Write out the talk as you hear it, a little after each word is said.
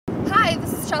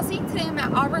Chelsea. Today I'm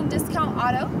at Auburn Discount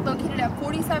Auto, located at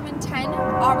 4710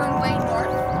 Auburn Way North.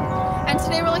 And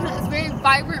today we're looking at this very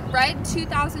vibrant red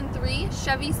 2003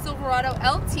 Chevy Silverado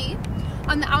LT.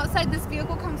 On the outside, this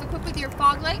vehicle comes equipped with your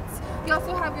fog lights. You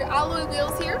also have your alloy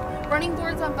wheels here, running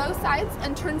boards on both sides,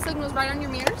 and turn signals right on your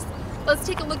mirrors. Let's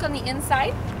take a look on the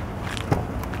inside.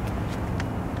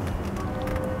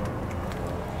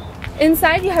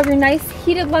 Inside, you have your nice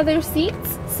heated leather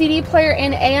seats, CD player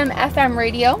and AM/FM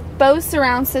radio, Bose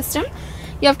surround system.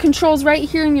 You have controls right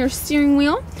here in your steering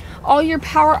wheel. All your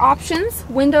power options,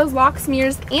 windows, locks,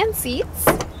 mirrors, and seats.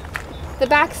 The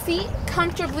back seat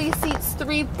comfortably seats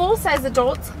 3 full-size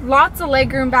adults. Lots of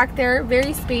legroom back there,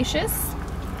 very spacious.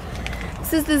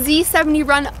 This is the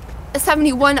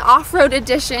Z71 Off-Road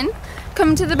Edition.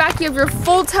 Coming to the back, you have your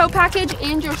full tow package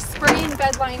and your spray-in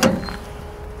bed liner.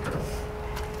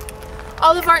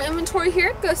 All of our inventory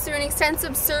here goes through an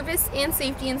extensive service and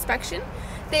safety inspection.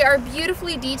 They are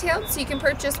beautifully detailed, so you can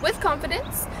purchase with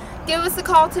confidence. Give us a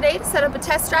call today to set up a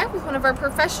test drive with one of our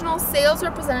professional sales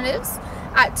representatives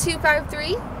at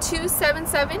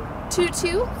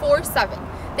 253-277-2247.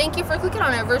 Thank you for clicking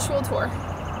on our virtual tour.